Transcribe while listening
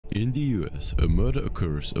In the US, a murder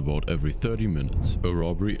occurs about every 30 minutes, a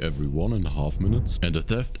robbery every 1.5 minutes, and a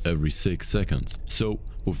theft every 6 seconds. So,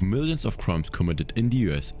 with millions of crimes committed in the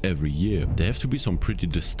US every year, there have to be some pretty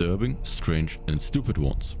disturbing, strange and stupid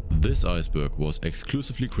ones. This iceberg was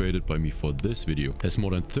exclusively created by me for this video, has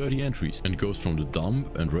more than 30 entries and goes from the dumb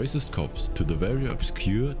and racist cops to the very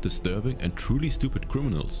obscure, disturbing and truly stupid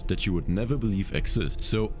criminals that you would never believe exist.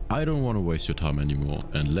 So I don't want to waste your time anymore,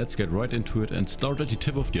 and let's get right into it and start at the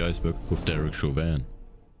tip of the iceberg with Derek Chauvin.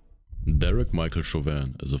 Derek Michael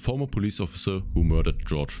Chauvin is a former police officer who murdered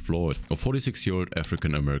George Floyd, a 46-year-old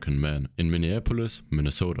African-American man, in Minneapolis,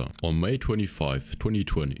 Minnesota. On May 25,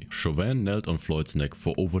 2020, Chauvin knelt on Floyd's neck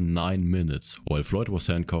for over 9 minutes while Floyd was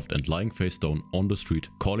handcuffed and lying face down on the street,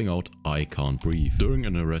 calling out "I can't breathe" during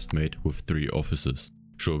an arrest made with 3 officers.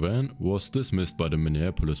 Chauvin was dismissed by the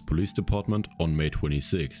Minneapolis Police Department on May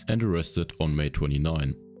 26 and arrested on May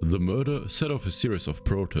 29. The murder set off a series of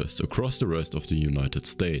protests across the rest of the United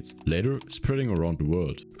States, later spreading around the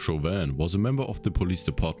world. Chauvin was a member of the police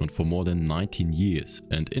department for more than 19 years,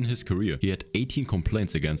 and in his career he had 18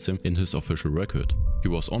 complaints against him in his official record. He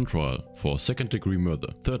was on trial for second-degree murder,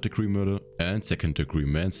 third-degree murder and second-degree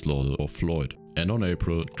manslaughter of Floyd. And on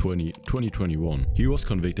April 20, 2021, he was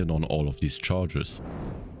convicted on all of these charges.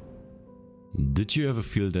 Did you ever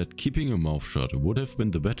feel that keeping your mouth shut would have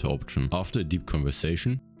been the better option after a deep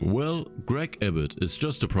conversation? Well, Greg Abbott is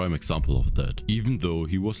just a prime example of that, even though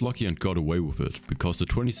he was lucky and got away with it, because the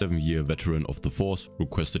 27-year veteran of the force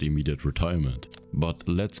requested immediate retirement. But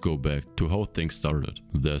let's go back to how things started.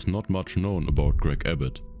 There's not much known about Greg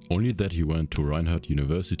Abbott, only that he went to Reinhardt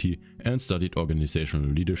University and studied organizational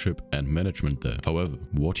leadership and management there. However,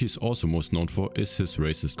 what he's also most known for is his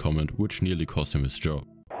racist comment, which nearly cost him his job.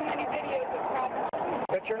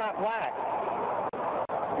 But you're not black.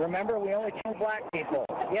 Remember, we only kill black people.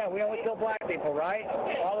 Yeah, we only kill black people, right?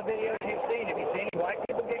 All the videos you've seen, have you seen any white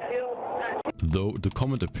people get killed? Though the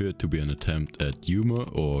comment appeared to be an attempt at humor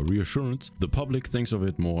or reassurance, the public thinks of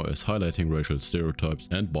it more as highlighting racial stereotypes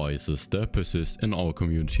and biases that persist in our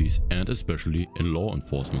communities and especially in law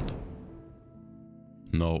enforcement.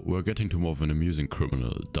 Now we're getting to more of an amusing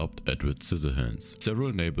criminal dubbed Edward Scissorhands.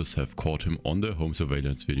 Several neighbors have caught him on their home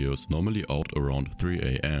surveillance videos, normally out around 3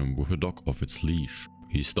 AM with a dog off its leash.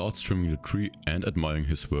 He starts trimming the tree and admiring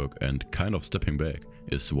his work, and kind of stepping back,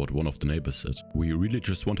 is what one of the neighbors said. "We really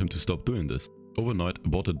just want him to stop doing this." Overnight,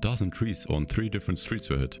 about a dozen trees on 3 different streets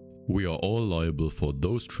were hit. We are all liable for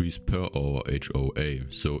those trees per our HOA,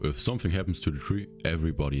 so if something happens to the tree,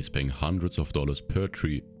 everybody is paying hundreds of dollars per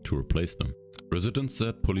tree to replace them. Residents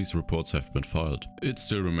said police reports have been filed. It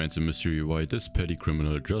still remains a mystery why this petty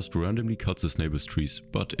criminal just randomly cuts his neighbor's trees,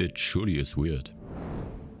 but it surely is weird.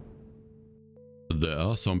 There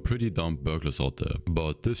are some pretty dumb burglars out there,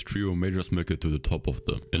 but this trio may just make it to the top of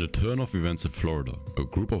them. In a turn of events in Florida, a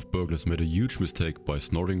group of burglars made a huge mistake by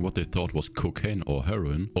snorting what they thought was cocaine or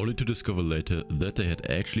heroin, only to discover later that they had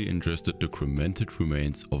actually ingested the cremated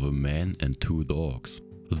remains of a man and 2 dogs.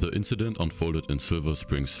 The incident unfolded in Silver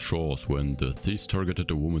Springs Shores when the thieves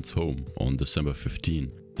targeted a woman's home on December 15,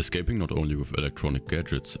 escaping not only with electronic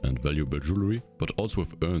gadgets and valuable jewelry, but also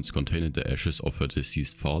with urns containing the ashes of her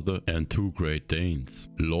deceased father and 2 Great Danes.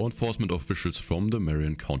 Law enforcement officials from the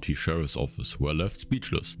Marion County Sheriff's Office were left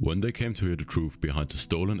speechless when they came to hear the truth behind the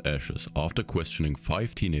stolen ashes after questioning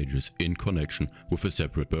 5 teenagers in connection with a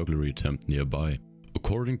separate burglary attempt nearby.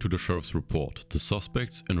 According to the sheriff's report, the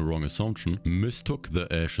suspects, in a wrong assumption, mistook the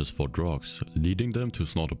ashes for drugs, leading them to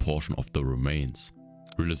snort a portion of the remains.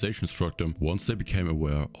 Realization struck them once they became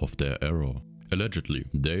aware of their error. Allegedly,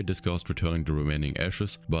 they discussed returning the remaining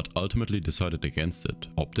ashes, but ultimately decided against it,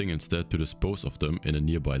 opting instead to dispose of them in a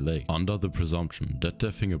nearby lake, under the presumption that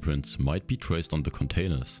their fingerprints might be traced on the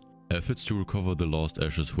containers. Efforts to recover the lost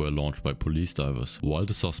ashes were launched by police divers, while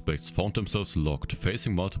the suspects found themselves locked,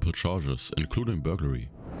 facing multiple charges, including burglary.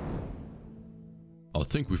 I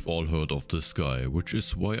think we've all heard of this guy, which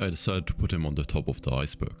is why I decided to put him on the top of the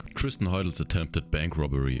iceberg. Tristan Heidel's attempted bank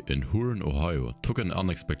robbery in Huron, Ohio took an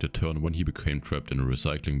unexpected turn when he became trapped in a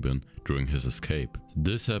recycling bin during his escape.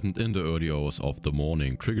 This happened in the early hours of the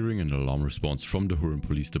morning, triggering an alarm response from the Huron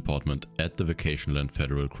Police Department at the Vacationland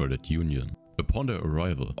Federal Credit Union. Upon their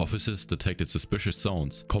arrival, officers detected suspicious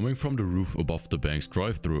sounds coming from the roof above the bank's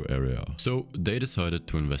drive-thru area, so they decided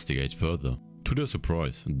to investigate further. To their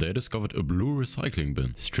surprise, they discovered a blue recycling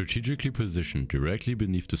bin, strategically positioned directly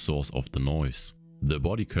beneath the source of the noise. The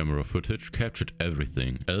body camera footage captured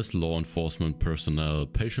everything, as law enforcement personnel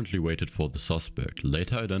patiently waited for the suspect,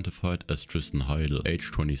 later identified as Tristan Heidel,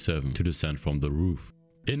 age 27, to descend from the roof.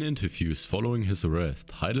 In interviews following his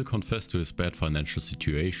arrest, Heidel confessed to his bad financial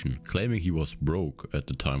situation, claiming he was broke at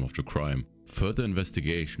the time of the crime. Further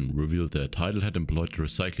investigation revealed that Heidel had employed the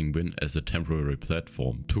recycling bin as a temporary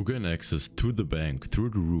platform to gain access to the bank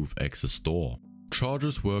through the roof access door.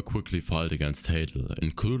 Charges were quickly filed against Heidel,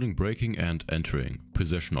 including breaking and entering,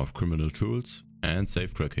 possession of criminal tools, and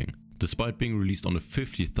safecracking. Despite being released on a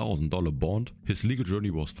 $50,000 bond, his legal journey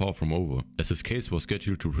was far from over, as his case was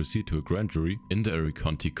scheduled to proceed to a grand jury in the Erie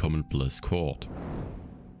County Common Pleas Court.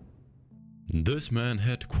 This man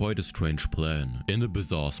had quite a strange plan. In a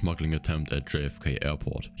bizarre smuggling attempt at JFK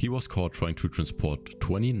Airport, he was caught trying to transport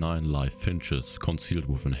 29 live finches concealed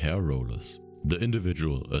within hair rollers. The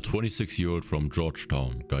individual, a 26-year-old from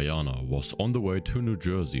Georgetown, Guyana, was on the way to New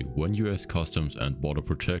Jersey when US Customs and Border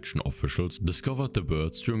Protection officials discovered the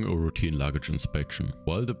birds during a routine luggage inspection.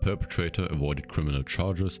 While the perpetrator avoided criminal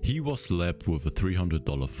charges, he was slapped with a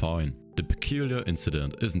 $300 fine. The peculiar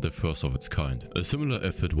incident isn't the first of its kind. A similar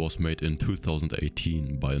effort was made in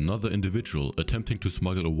 2018 by another individual attempting to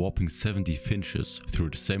smuggle a whopping 70 finches through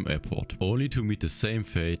the same airport, only to meet the same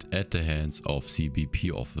fate at the hands of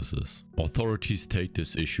CBP officers. Authorities take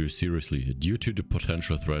this issue seriously due to the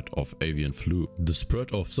potential threat of avian flu. The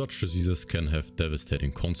spread of such diseases can have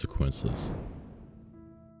devastating consequences.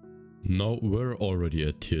 Now we're already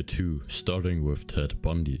at tier 2, starting with Ted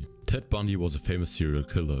Bundy. Ted Bundy was a famous serial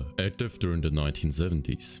killer, active during the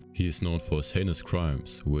 1970s. He is known for his heinous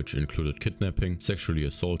crimes, which included kidnapping, sexually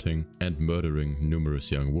assaulting, and murdering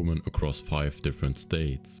numerous young women across 5 different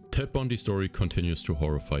states. Ted Bundy's story continues to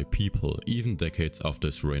horrify people, even decades after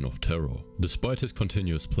his reign of terror. Despite his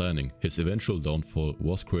continuous planning, his eventual downfall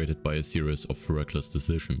was created by a series of reckless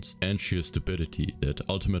decisions and sheer stupidity that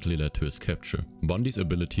ultimately led to his capture. Bundy's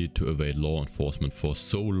ability to evade law enforcement for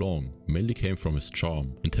so long mainly came from his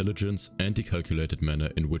charm, intelligence, and the calculated manner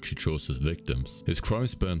in which he chose his victims. His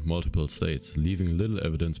crimes spanned multiple states, leaving little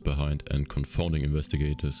evidence behind and confounding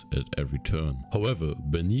investigators at every turn. However,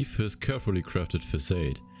 beneath his carefully crafted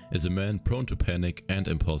facade is a man prone to panic and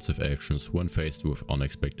impulsive actions when faced with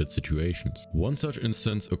unexpected situations. One such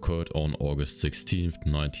instance occurred on August 16,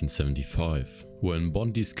 1975, when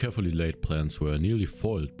Bundy's carefully laid plans were nearly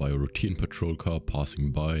foiled by a routine patrol car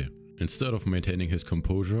passing by. Instead of maintaining his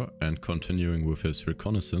composure and continuing with his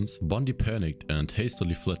reconnaissance, Bundy panicked and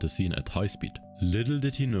hastily fled the scene at high speed. Little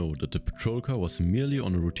did he know that the patrol car was merely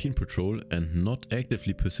on a routine patrol and not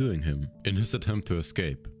actively pursuing him. In his attempt to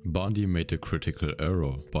escape, Bundy made a critical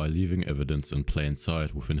error by leaving evidence in plain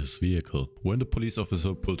sight within his vehicle. When the police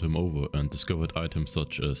officer pulled him over and discovered items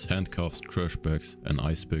such as handcuffs, trash bags, an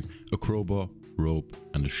iceberg, a crowbar, rope,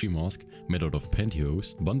 and a ski mask made out of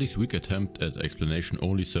pantyhose, Bundy's weak attempt at explanation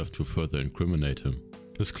only served to further incriminate him.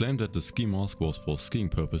 His claim that the ski mask was for skiing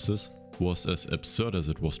purposes was as absurd as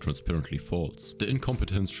it was transparently false. The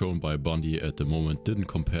incompetence shown by Bundy at the moment didn't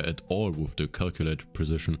compare at all with the calculated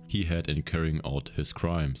precision he had in carrying out his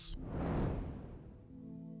crimes.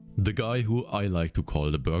 The guy who I like to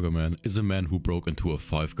call the Burger Man is a man who broke into a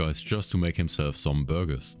Five Guys just to make himself some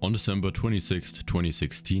burgers. On December 26,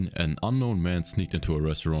 2016, an unknown man sneaked into a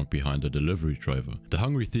restaurant behind a delivery driver. The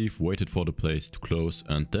hungry thief waited for the place to close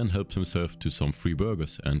and then helped himself to some free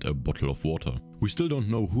burgers and a bottle of water. We still don't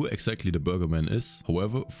know who exactly the Burger Man is,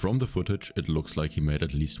 however, from the footage it looks like he made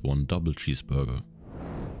at least one double cheeseburger.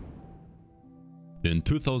 In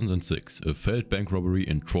 2006, a failed bank robbery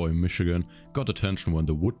in Troy, Michigan got attention when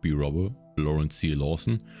the would-be robber, Lawrence C.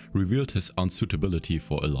 Lawson, revealed his unsuitability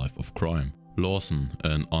for a life of crime. Lawson,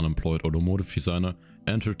 an unemployed automotive designer,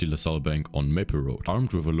 entered the LaSalle Bank on Maple Road,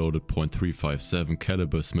 armed with a loaded .357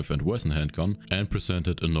 caliber Smith & Wesson handgun, and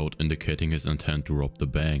presented a note indicating his intent to rob the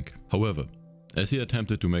bank. However, as he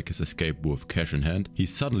attempted to make his escape with cash in hand, he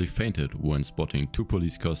suddenly fainted when spotting 2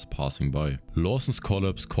 police cars passing by. Lawson's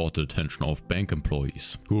collapse caught the attention of bank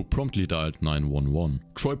employees, who promptly dialed 911.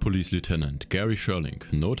 Troy Police Lieutenant Gary Sherling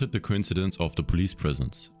noted the coincidence of the police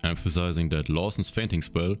presence, emphasizing that Lawson's fainting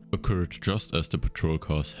spell occurred just as the patrol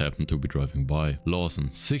cars happened to be driving by.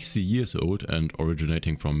 Lawson, 60 years old and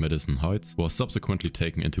originating from Madison Heights, was subsequently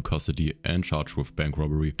taken into custody and charged with bank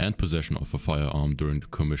robbery and possession of a firearm during the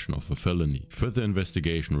commission of a felony. Further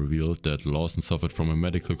investigation revealed that Lawson suffered from a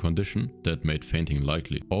medical condition that made fainting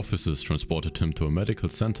likely. Officers transported him to a medical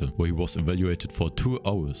center where he was evaluated for 2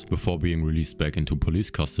 hours before being released back into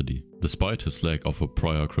police custody. Despite his lack of a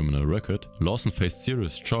prior criminal record, Lawson faced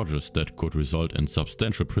serious charges that could result in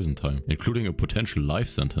substantial prison time, including a potential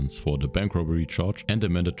life sentence for the bank robbery charge and a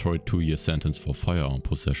mandatory 2-year sentence for firearm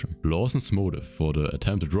possession. Lawson's motive for the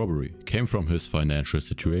attempted robbery came from his financial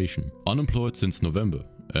situation. Unemployed since November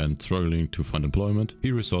and struggling to find employment, he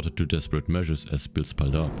resorted to desperate measures as bills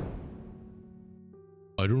piled up.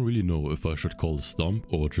 I don't really know if I should call this dumb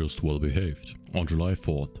or just well behaved. On July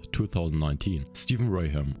 4th, 2019, Stephen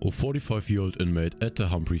Raham, a 45-year-old inmate at the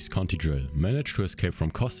Humphreys County Jail, managed to escape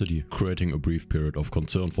from custody, creating a brief period of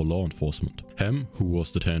concern for law enforcement. Ham, who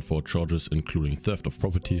was detained for charges including theft of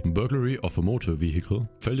property, burglary of a motor vehicle,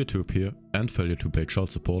 failure to appear, and failure to pay child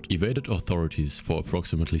support, evaded authorities for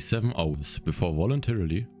approximately 7 hours before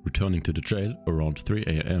voluntarily returning to the jail around 3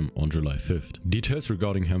 AM on July 5th. Details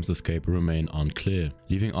regarding Ham's escape remain unclear,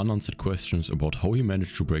 leaving unanswered questions about how he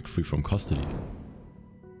managed to break free from custody.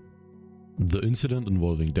 The incident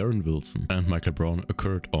involving Darren Wilson and Michael Brown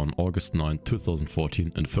occurred on August 9,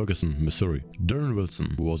 2014 in Ferguson, Missouri. Darren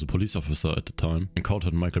Wilson, who was a police officer at the time,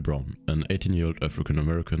 encountered Michael Brown, an 18-year-old African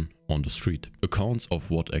American, on the street. Accounts of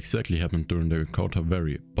what exactly happened during the encounter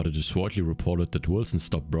vary, but it is widely reported that Wilson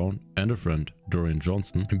stopped Brown and a friend, Dorian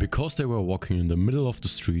Johnson, because they were walking in the middle of the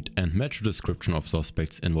street and matched the description of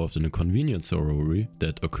suspects involved in a convenience store robbery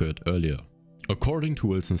that occurred earlier. According to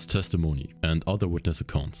Wilson's testimony and other witness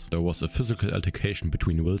accounts, there was a physical altercation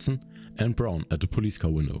between Wilson and Brown at the police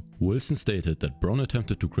car window. Wilson stated that Brown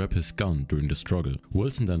attempted to grab his gun during the struggle.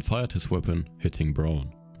 Wilson then fired his weapon, hitting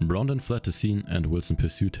Brown. Brown then fled the scene and Wilson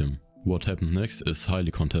pursued him. What happened next is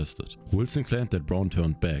highly contested. Wilson claimed that Brown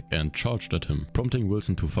turned back and charged at him, prompting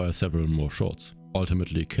Wilson to fire several more shots,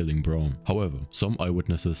 ultimately killing Brown. However, some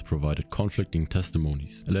eyewitnesses provided conflicting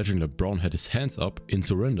testimonies, alleging that Brown had his hands up in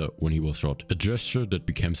surrender when he was shot, a gesture that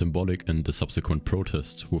became symbolic in the subsequent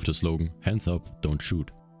protests with the slogan "Hands up, don't shoot."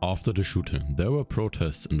 After the shooting, there were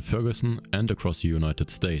protests in Ferguson and across the United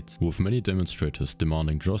States, with many demonstrators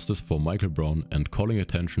demanding justice for Michael Brown and calling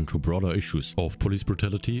attention to broader issues of police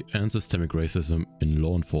brutality and systemic racism in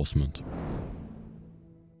law enforcement.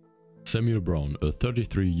 Samuel Brown, a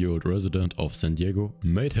 33-year-old resident of San Diego,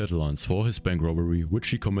 made headlines for his bank robbery, which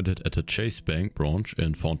he committed at a Chase Bank branch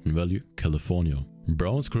in Fountain Valley, California.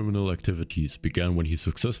 Brown's criminal activities began when he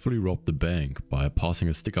successfully robbed the bank by passing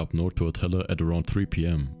a stick-up note to a teller at around 3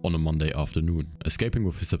 PM on a Monday afternoon, escaping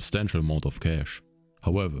with a substantial amount of cash.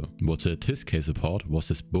 However, what set his case apart was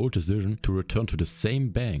his bold decision to return to the same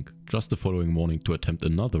bank just the following morning to attempt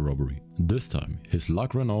another robbery. This time, his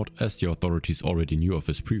luck ran out as the authorities already knew of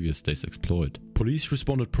his previous day's exploit. Police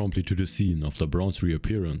responded promptly to the scene after Brown's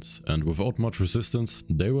reappearance, and without much resistance,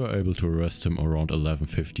 they were able to arrest him around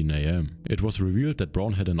 11:15 AM. It was revealed that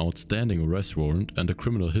Brown had an outstanding arrest warrant and a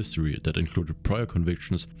criminal history that included prior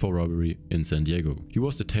convictions for robbery in San Diego. He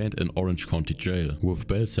was detained in Orange County Jail, with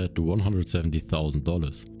bail set to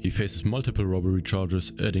 $170,000. He faces multiple robbery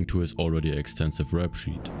charges, adding to his already extensive rap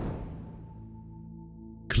sheet.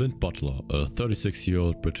 Clint Butler, a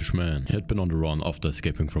 36-year-old British man, had been on the run after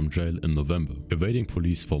escaping from jail in November, evading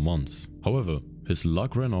police for months. However, his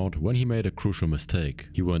luck ran out when he made a crucial mistake.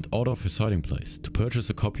 He went out of his hiding place to purchase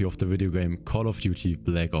a copy of the video game Call of Duty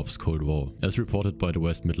Black Ops Cold War, as reported by the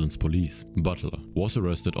West Midlands Police. Butler was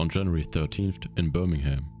arrested on January 13th in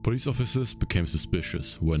Birmingham. Police officers became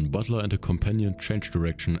suspicious when Butler and a companion changed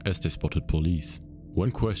direction as they spotted police. When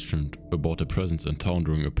questioned about their presence in town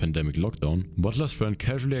during a pandemic lockdown, Butler's friend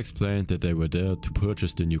casually explained that they were there to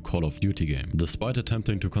purchase the new Call of Duty game. Despite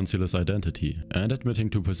attempting to conceal his identity and admitting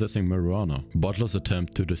to possessing marijuana, Butler's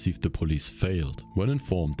attempt to deceive the police failed. When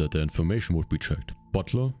informed that their information would be checked,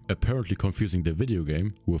 Butler, apparently confusing the video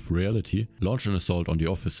game with reality, launched an assault on the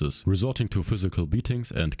officers, resorting to physical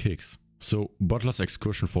beatings and kicks. So Butler's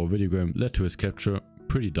excursion for a video game led to his capture.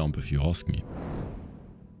 Pretty dumb if you ask me.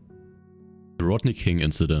 The Rodney King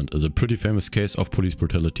incident is a pretty famous case of police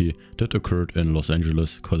brutality that occurred in Los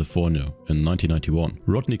Angeles, California in 1991.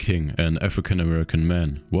 Rodney King, an African-American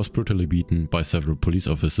man, was brutally beaten by several police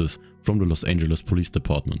officers from the Los Angeles Police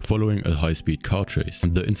Department following a high-speed car chase.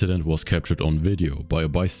 The incident was captured on video by a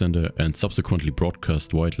bystander and subsequently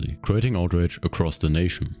broadcast widely, creating outrage across the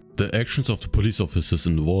nation. The actions of the police officers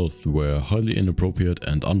involved were highly inappropriate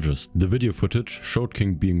and unjust. The video footage showed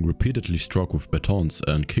King being repeatedly struck with batons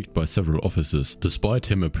and kicked by several officers, despite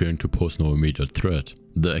him appearing to pose no immediate threat.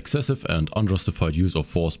 The excessive and unjustified use of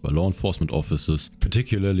force by law enforcement officers,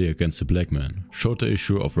 particularly against a black man, showed the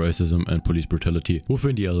issue of racism and police brutality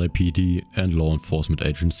within the LAPD and law enforcement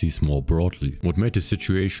agencies more broadly. What made the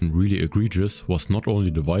situation really egregious was not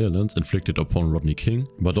only the violence inflicted upon Rodney King,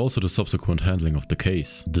 but also the subsequent handling of the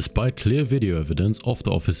case. Despite clear video evidence of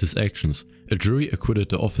the officers' actions, a jury acquitted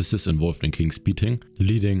the officers involved in King's beating,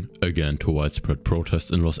 leading again to widespread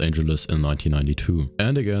protests in Los Angeles in 1992.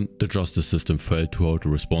 And again, the justice system failed to hold the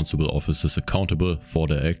responsible officers accountable for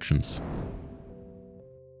their actions.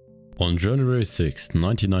 On January 6,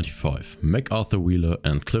 1995, MacArthur Wheeler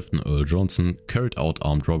and Clifton Earl Johnson carried out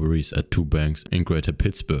armed robberies at two banks in Greater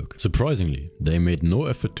Pittsburgh. Surprisingly, they made no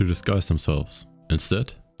effort to disguise themselves.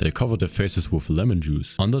 Instead, they covered their faces with lemon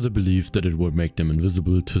juice, under the belief that it would make them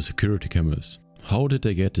invisible to security cameras. How did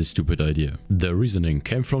they get this stupid idea? Their reasoning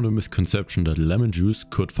came from the misconception that lemon juice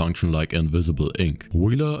could function like invisible ink.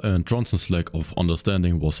 Wheeler and Johnson's lack of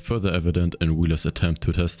understanding was further evident in Wheeler's attempt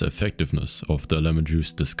to test the effectiveness of the lemon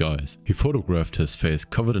juice disguise. He photographed his face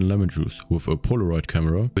covered in lemon juice with a Polaroid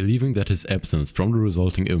camera, believing that his absence from the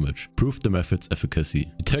resulting image proved the method's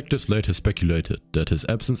efficacy. Detectives later speculated that his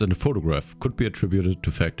absence in the photograph could be attributed to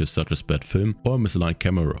factors such as bad film or a misaligned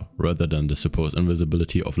camera, rather than the supposed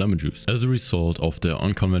invisibility of lemon juice. As a result of their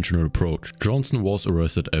unconventional approach, Johnson was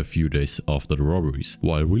arrested a few days after the robberies,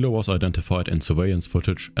 while Wheeler was identified in surveillance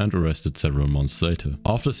footage and arrested several months later.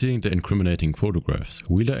 After seeing the incriminating photographs,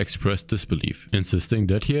 Wheeler expressed disbelief, insisting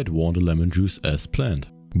that he had worn the lemon juice as planned.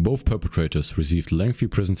 Both perpetrators received lengthy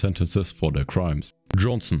prison sentences for their crimes.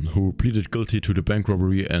 Johnson, who pleaded guilty to the bank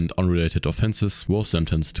robbery and unrelated offenses, was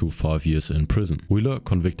sentenced to 5 years in prison. Wheeler,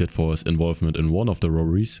 convicted for his involvement in one of the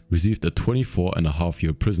robberies, received a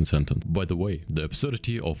 24.5-year prison sentence. By the way, the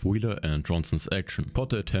absurdity of Wheeler and Johnson's action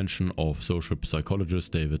caught the attention of social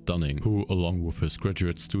psychologist David Dunning, who, along with his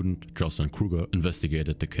graduate student Justin Kruger,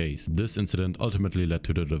 investigated the case. This incident ultimately led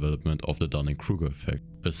to the development of the Dunning-Kruger effect,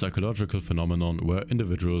 a psychological phenomenon where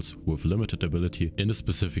individuals with limited ability in a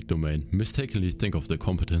specific domain mistakenly think of their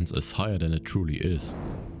competence as higher than it truly is.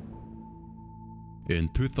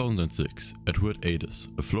 In 2006, Edward Ades,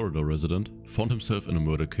 a Florida resident, found himself in a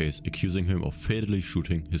murder case accusing him of fatally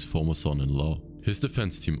shooting his former son-in-law. His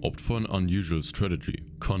defense team opted for an unusual strategy,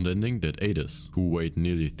 contending that Ades, who weighed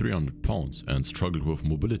nearly 300 pounds and struggled with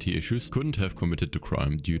mobility issues, couldn't have committed the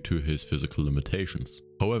crime due to his physical limitations.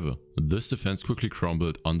 However, this defense quickly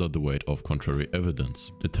crumbled under the weight of contrary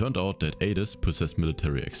evidence. It turned out that Ades possessed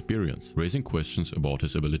military experience, raising questions about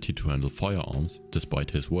his ability to handle firearms despite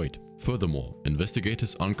his weight. Furthermore,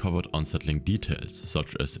 investigators uncovered unsettling details,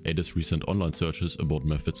 such as Ades' recent online searches about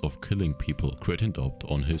methods of killing people, creating doubt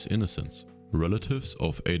on his innocence. Relatives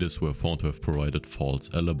of Ades were found to have provided false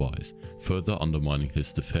alibis, further undermining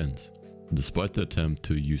his defense. Despite the attempt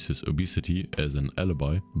to use his obesity as an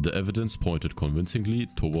alibi, the evidence pointed convincingly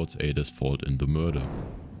towards Ades' fault in the murder.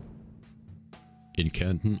 In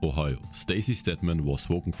Canton, Ohio, Stacy Stedman was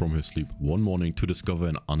woken from her sleep one morning to discover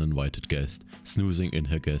an uninvited guest snoozing in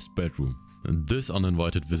her guest bedroom. This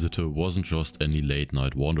uninvited visitor wasn't just any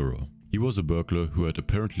late-night wanderer. He was a burglar who had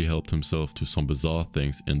apparently helped himself to some bizarre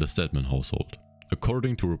things in the Stedman household.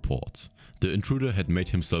 According to reports, the intruder had made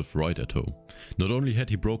himself right at home. Not only had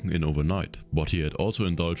he broken in overnight, but he had also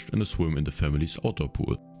indulged in a swim in the family's outdoor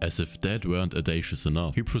pool. As if that weren't audacious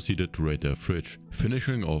enough, he proceeded to raid their fridge,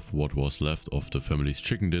 finishing off what was left of the family's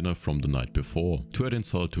chicken dinner from the night before. To add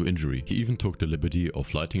insult to injury, he even took the liberty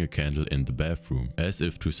of lighting a candle in the bathroom, as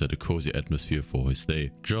if to set a cozy atmosphere for his stay.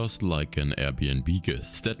 Just like an Airbnb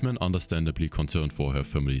guest, Stedman, understandably concerned for her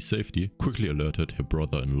family's safety, quickly alerted her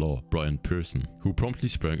brother-in-law, Brian Pearson, who promptly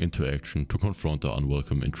sprang into action to confront the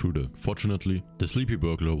unwelcome intruder. Fortunately, the sleepy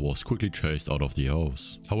burglar was quickly chased out of the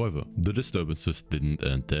house. However, the disturbances didn't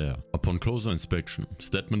end there. Upon closer inspection,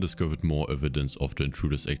 Stedman discovered more evidence of the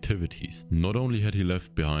intruder's activities. Not only had he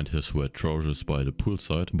left behind his wet trousers by the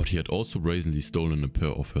poolside, but he had also brazenly stolen a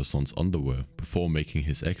pair of her son's underwear before making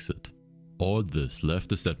his exit. All this left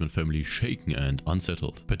the Stedman family shaken and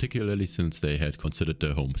unsettled, particularly since they had considered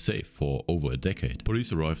their home safe for over a decade.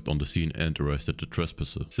 Police arrived on the scene and arrested the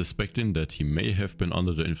trespasser, suspecting that he may have been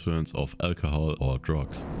under the influence of alcohol or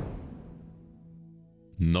drugs.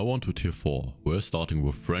 Now on to Tier 4, we're starting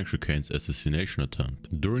with Frank Chicane's assassination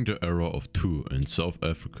attempt. During the era of Two in South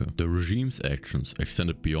Africa, the regime's actions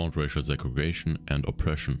extended beyond racial segregation and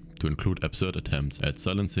oppression to include absurd attempts at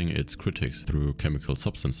silencing its critics through chemical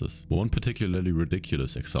substances. One particularly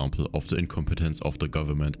ridiculous example of the incompetence of the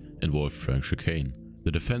government involved Frank Chicane. The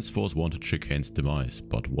defense force wanted Chicane's demise,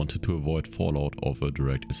 but wanted to avoid fallout of a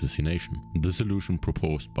direct assassination. The solution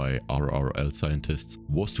proposed by RRL scientists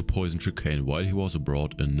was to poison Chicane while he was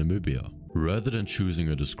abroad in Namibia. Rather than choosing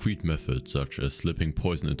a discreet method such as slipping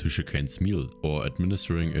poison into Chicane's meal or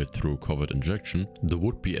administering it through covert injection, the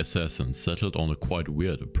would-be assassin settled on a quite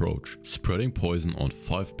weird approach, spreading poison on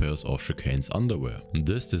 5 pairs of Chicane's underwear.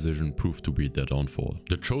 This decision proved to be their downfall.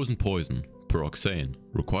 The chosen poison, peroxane,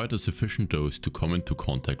 required a sufficient dose to come into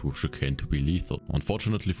contact with Chicane to be lethal.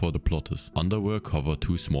 Unfortunately for the plotters, underwear covered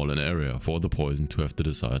too small an area for the poison to have the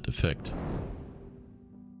desired effect.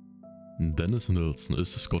 Dennis Nilsen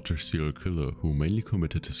is a Scottish serial killer who mainly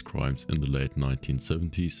committed his crimes in the late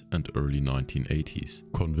 1970s and early 1980s.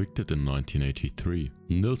 Convicted in 1983,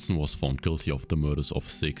 Nilsen was found guilty of the murders of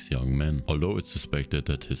 6 young men, although it's suspected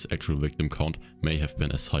that his actual victim count may have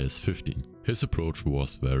been as high as 15. His approach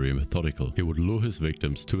was very methodical. He would lure his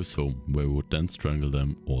victims to his home, where he would then strangle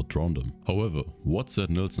them or drown them. However, what set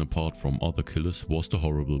Nilsen apart from other killers was the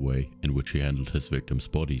horrible way in which he handled his victims'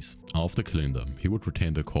 bodies. After killing them, he would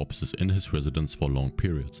retain their corpses in his residence for long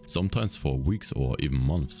periods, sometimes for weeks or even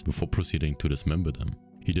months, before proceeding to dismember them.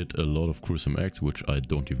 He did a lot of gruesome acts which I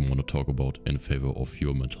don't even want to talk about in favor of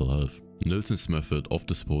your mental health. Nilsen's method of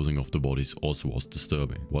disposing of the bodies also was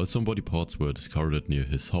disturbing. While some body parts were discarded near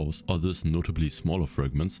his house, others, notably smaller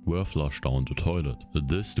fragments, were flushed down the toilet.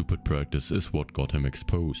 This stupid practice is what got him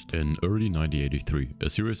exposed. In early 1983,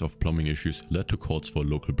 a series of plumbing issues led to calls for a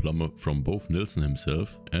local plumber from both Nilsen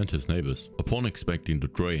himself and his neighbors. Upon inspecting the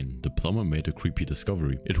drain, the plumber made a creepy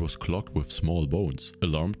discovery. It was clogged with small bones.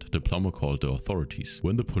 Alarmed, the plumber called the authorities.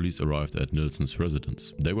 When the police arrived at Nilsen's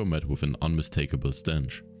residence, they were met with an unmistakable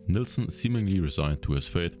stench. Nilsen, seemingly resigned to his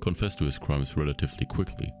fate, confessed to his crimes relatively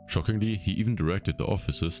quickly. Shockingly, he even directed the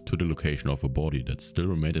officers to the location of a body that still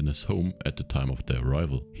remained in his home at the time of their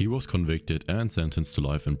arrival. He was convicted and sentenced to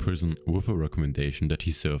life in prison with a recommendation that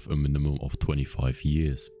he serve a minimum of 25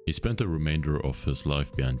 years. He spent the remainder of his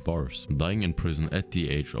life behind bars, dying in prison at the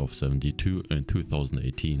age of 72 in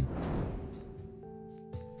 2018.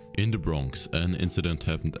 In the Bronx, an incident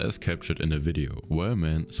happened as captured in a video, where a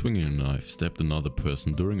man swinging a knife stabbed another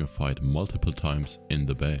person during a fight multiple times in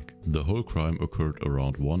the back. The whole crime occurred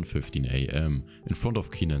around 1:15 AM in front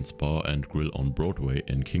of Keenan's Bar and Grill on Broadway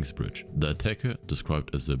in Kingsbridge. The attacker,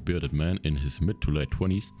 described as a bearded man in his mid to late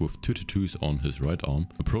 20s with 2 tattoos on his right arm,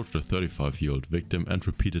 approached a 35-year-old victim and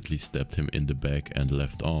repeatedly stabbed him in the back and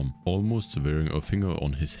left arm, almost severing a finger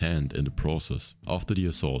on his hand in the process. After the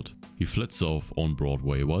assault, he fled south on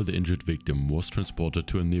Broadway while the injured victim was transported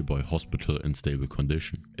to a nearby hospital in stable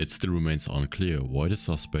condition. It still remains unclear why the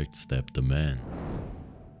suspect stabbed the man.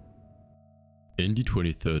 In the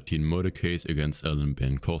 2013 murder case against Alan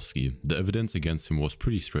Biankowski, the evidence against him was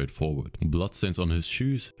pretty straightforward. Bloodstains on his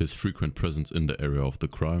shoes, his frequent presence in the area of the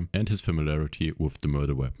crime, and his familiarity with the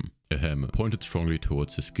murder weapon, a hammer, pointed strongly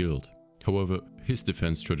towards his guilt. However, his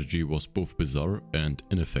defense strategy was both bizarre and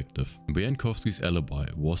ineffective. Biankowski's alibi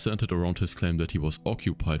was centered around his claim that he was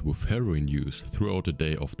occupied with heroin use throughout the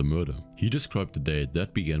day of the murder. He described the day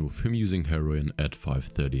that began with him using heroin at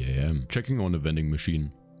 5:30 AM, checking on a vending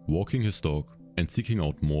machine, walking his dog, and seeking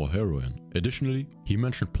out more heroin. Additionally, he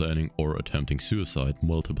mentioned planning or attempting suicide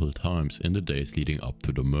multiple times in the days leading up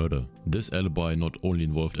to the murder. This alibi not only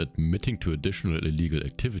involved admitting to additional illegal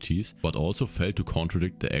activities, but also failed to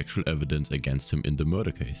contradict the actual evidence against him in the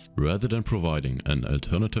murder case. Rather than providing an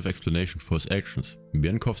alternative explanation for his actions,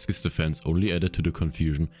 Biankowski's defense only added to the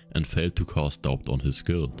confusion and failed to cast doubt on his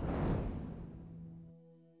guilt.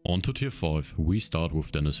 On to tier 5, we start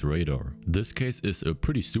with Dennis Rader. This case is a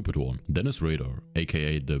pretty stupid one. Dennis Rader,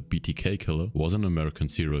 aka the BTK killer, was an American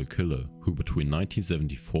serial killer who between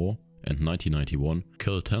 1974 and 1991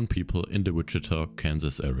 killed 10 people in the Wichita,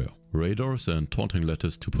 Kansas area. Rader sent taunting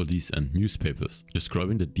letters to police and newspapers,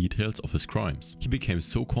 describing the details of his crimes. He became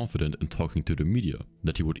so confident in talking to the media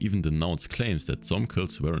that he would even denounce claims that some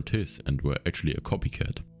kills weren't his and were actually a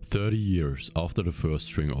copycat. 30 years after the first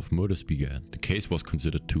string of murders began, the case was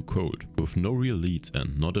considered too cold. With no real leads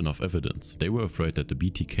and not enough evidence, they were afraid that the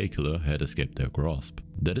BTK killer had escaped their grasp.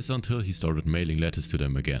 That is until he started mailing letters to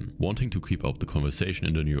them again. Wanting to keep up the conversation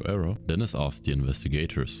in the new era, Dennis asked the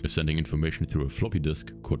investigators if sending information through a floppy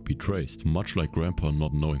disk could be traced, much like Grandpa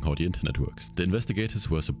not knowing how the internet works. The investigators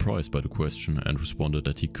were surprised by the question and responded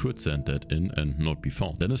that he could send that in and not be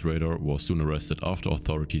found. Dennis Rader was soon arrested after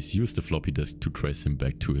authorities used the floppy disk to trace him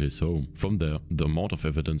back to his home. From there, the amount of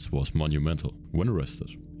evidence was monumental. When arrested,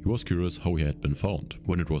 he was curious how he had been found.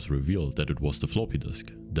 When it was revealed that it was the floppy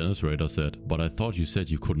disk, Dennis Rader said, "But I thought you said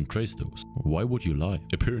you couldn't trace those. Why would you lie?"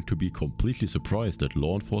 Appearing to be completely surprised that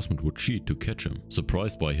law enforcement would cheat to catch him.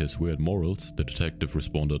 Surprised by his weird morals, the detective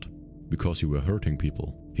responded, "Because you were hurting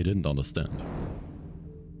people." He didn't understand.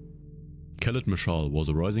 Khaled Mashal was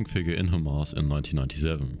a rising figure in Hamas in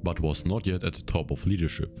 1997, but was not yet at the top of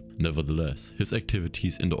leadership. Nevertheless, his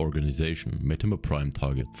activities in the organization made him a prime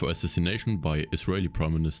target for assassination by Israeli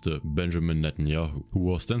Prime Minister Benjamin Netanyahu, who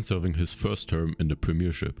was then serving his first term in the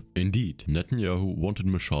premiership. Indeed, Netanyahu wanted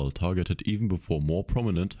Mashal targeted even before more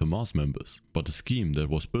prominent Hamas members, but the scheme that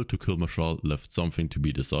was built to kill Mashal left something to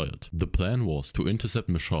be desired. The plan was to intercept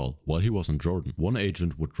Mashal while he was in Jordan. One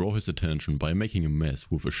agent would draw his attention by making a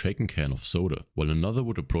mess with a shaken can of soda, while another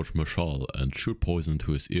would approach Mashal and shoot poison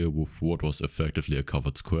into his ear with what was effectively a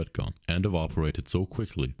covered squirt gun, and evaporate it so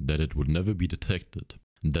quickly that it would never be detected.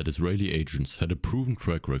 That Israeli agents had a proven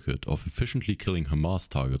track record of efficiently killing Hamas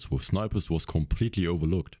targets with snipers was completely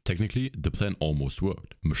overlooked. Technically, the plan almost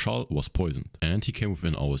worked. Mashal was poisoned, and he came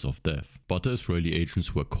within hours of death. But the Israeli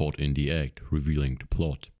agents were caught in the act, revealing the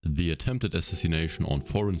plot. The attempted assassination on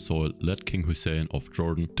foreign soil led King Hussein of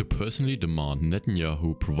Jordan to personally demand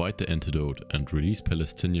Netanyahu provide the antidote and release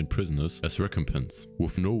Palestinian prisoners as recompense,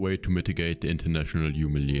 with no way to mitigate the international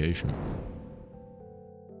humiliation.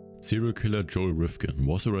 Serial killer Joel Rifkin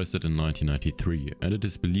was arrested in 1993, and it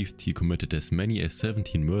is believed he committed as many as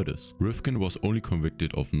 17 murders. Rifkin was only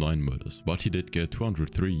convicted of 9 murders, but he did get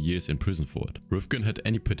 203 years in prison for it. Rifkin had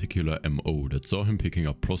any particular MO that saw him picking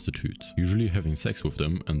up prostitutes, usually having sex with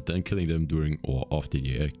them and then killing them during or after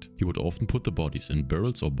the act. He would often put the bodies in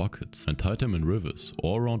barrels or buckets and tied them in rivers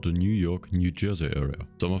or around the New York, New Jersey area.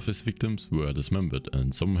 Some of his victims were dismembered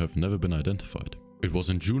and some have never been identified. It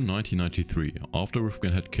was in June 1993, after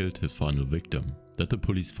Rifkin had killed his final victim, that the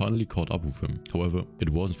police finally caught up with him. However, it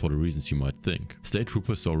wasn't for the reasons you might think. State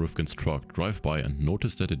troopers saw Rifkin's truck drive by and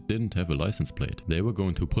noticed that it didn't have a license plate. They were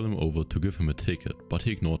going to pull him over to give him a ticket, but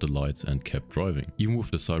he ignored the lights and kept driving. Even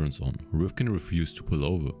with the sirens on, Rifkin refused to pull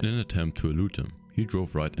over in an attempt to elude them. He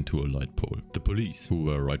drove right into a light pole. The police, who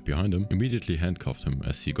were right behind him, immediately handcuffed him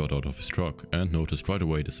as he got out of his truck and noticed right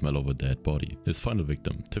away the smell of a dead body. His final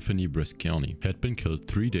victim, Tiffany Bresciani, had been killed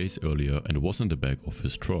 3 days earlier and was in the back of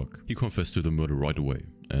his truck. He confessed to the murder right away,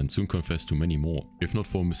 and soon confessed to many more. If not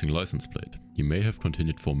for a missing license plate, he may have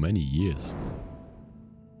continued for many years.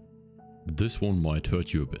 This one might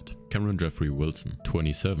hurt you a bit. Cameron Jeffrey Wilson,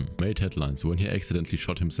 27, made headlines when he accidentally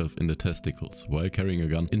shot himself in the testicles while carrying a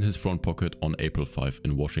gun in his front pocket on April 5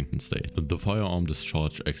 in Washington state. The firearm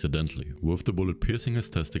discharged accidentally, with the bullet piercing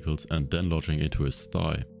his testicles and then lodging into his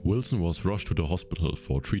thigh. Wilson was rushed to the hospital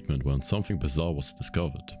for treatment when something bizarre was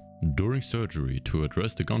discovered. During surgery to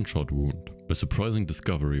address the gunshot wound, a surprising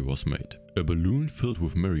discovery was made. A balloon filled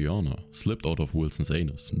with marijuana slipped out of Wilson's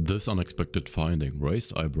anus. This unexpected finding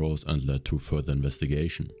raised eyebrows and led to further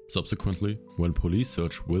investigation. Subsequently, when police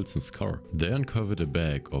searched Wilson's car, they uncovered a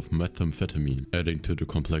bag of methamphetamine, adding to the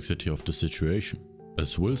complexity of the situation.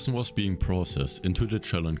 As Wilson was being processed into the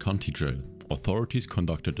Chelan County Jail, authorities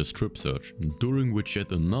conducted a strip search, during which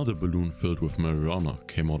yet another balloon filled with marijuana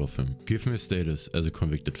came out of him, giving his status as a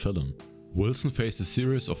convicted felon. Wilson faced a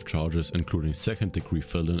series of charges including second-degree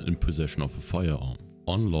felon in possession of a firearm,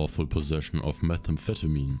 unlawful possession of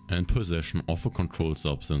methamphetamine, and possession of a controlled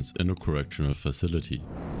substance in a correctional facility.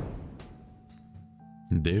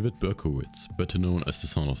 David Berkowitz, better known as the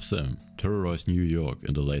Son of Sam, terrorized New York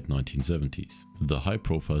in the late 1970s. The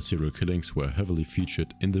high-profile serial killings were heavily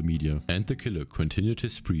featured in the media, and the killer continued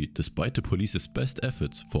his spree despite the police's best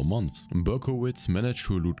efforts for months. Berkowitz managed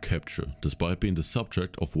to elude capture, despite being the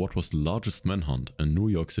subject of what was the largest manhunt in New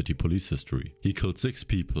York City police history. He killed 6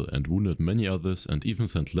 people and wounded many others, and even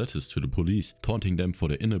sent letters to the police, taunting them for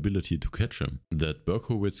their inability to catch him. That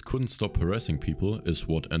Berkowitz couldn't stop harassing people is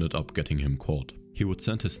what ended up getting him caught. He would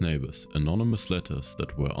send his neighbors anonymous letters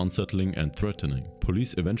that were unsettling and threatening.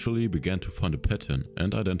 Police eventually began to find a pattern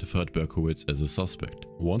and identified Berkowitz as a suspect.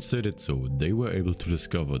 Once they did so, they were able to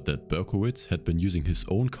discover that Berkowitz had been using his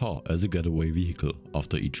own car as a getaway vehicle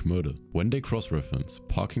after each murder. When they cross-referenced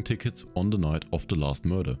parking tickets on the night of the last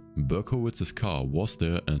murder, Berkowitz's car was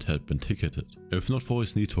there and had been ticketed. If not for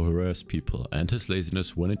his need to harass people and his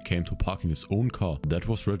laziness when it came to parking his own car that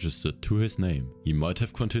was registered to his name, he might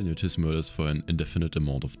have continued his murders for an indefinite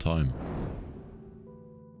amount of time.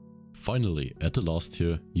 Finally, at the last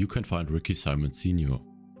tier, you can find Ricky Simon Sr.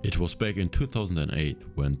 It was back in 2008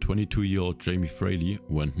 when 22-year-old Jamie Fraley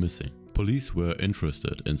went missing. Police were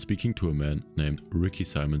interested in speaking to a man named Ricky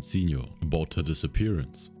Simon Sr. about her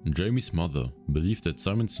disappearance. Jamie's mother believed that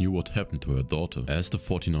Simons knew what happened to her daughter, as the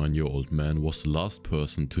 49-year-old man was the last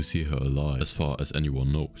person to see her alive, as far as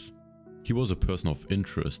anyone knows. He was a person of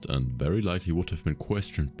interest and very likely would have been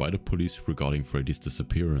questioned by the police regarding Fraley's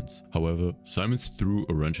disappearance. However, Simons threw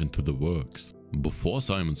a wrench into the works. Before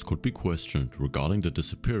Simons could be questioned regarding the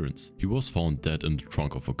disappearance, he was found dead in the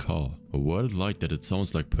trunk of a car. A word like that, it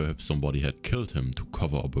sounds like perhaps somebody had killed him to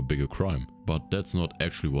cover up a bigger crime, but that's not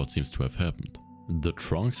actually what seems to have happened. The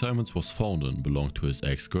trunk Simons was found in belonged to his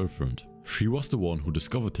ex-girlfriend. She was the one who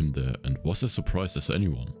discovered him there and was as surprised as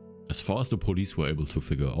anyone. As far as the police were able to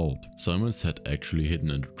figure out, Simons had actually hidden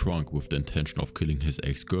in the trunk with the intention of killing his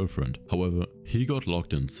ex-girlfriend. However, he got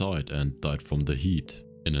locked inside and died from the heat.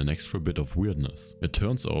 In an extra bit of weirdness, it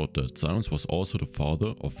turns out that Simons was also the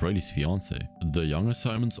father of Fraley's fiancée. The younger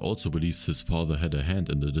Simons also believes his father had a hand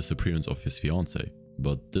in the disappearance of his fiancée,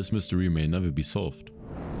 but this mystery may never be solved.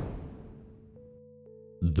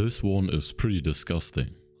 This one is pretty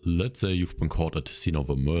disgusting. Let's say you've been caught at the scene of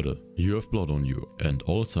a murder. You have blood on you, and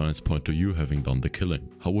all signs point to you having done the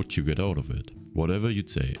killing. How would you get out of it? Whatever you'd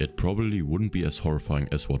say, it probably wouldn't be as horrifying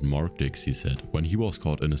as what Mark Dixie said when he was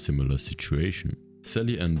caught in a similar situation.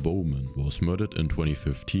 Sally Ann Bowman was murdered in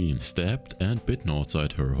 2015, stabbed and bitten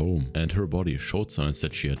outside her home, and her body showed signs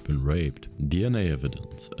that she had been raped. DNA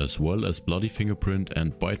evidence, as well as bloody fingerprint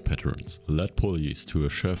and bite patterns, led police to a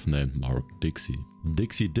chef named Mark Dixie.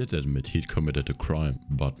 Dixie did admit he'd committed a crime,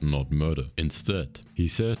 but not murder. Instead, he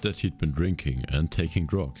said that he'd been drinking and taking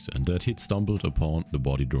drugs and that he'd stumbled upon the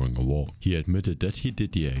body during a walk. He admitted that he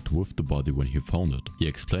did the act with the body when he found it. He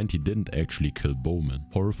explained he didn't actually kill Bowman.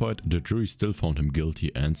 Horrified, the jury still found him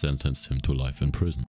guilty and sentenced him to life in prison.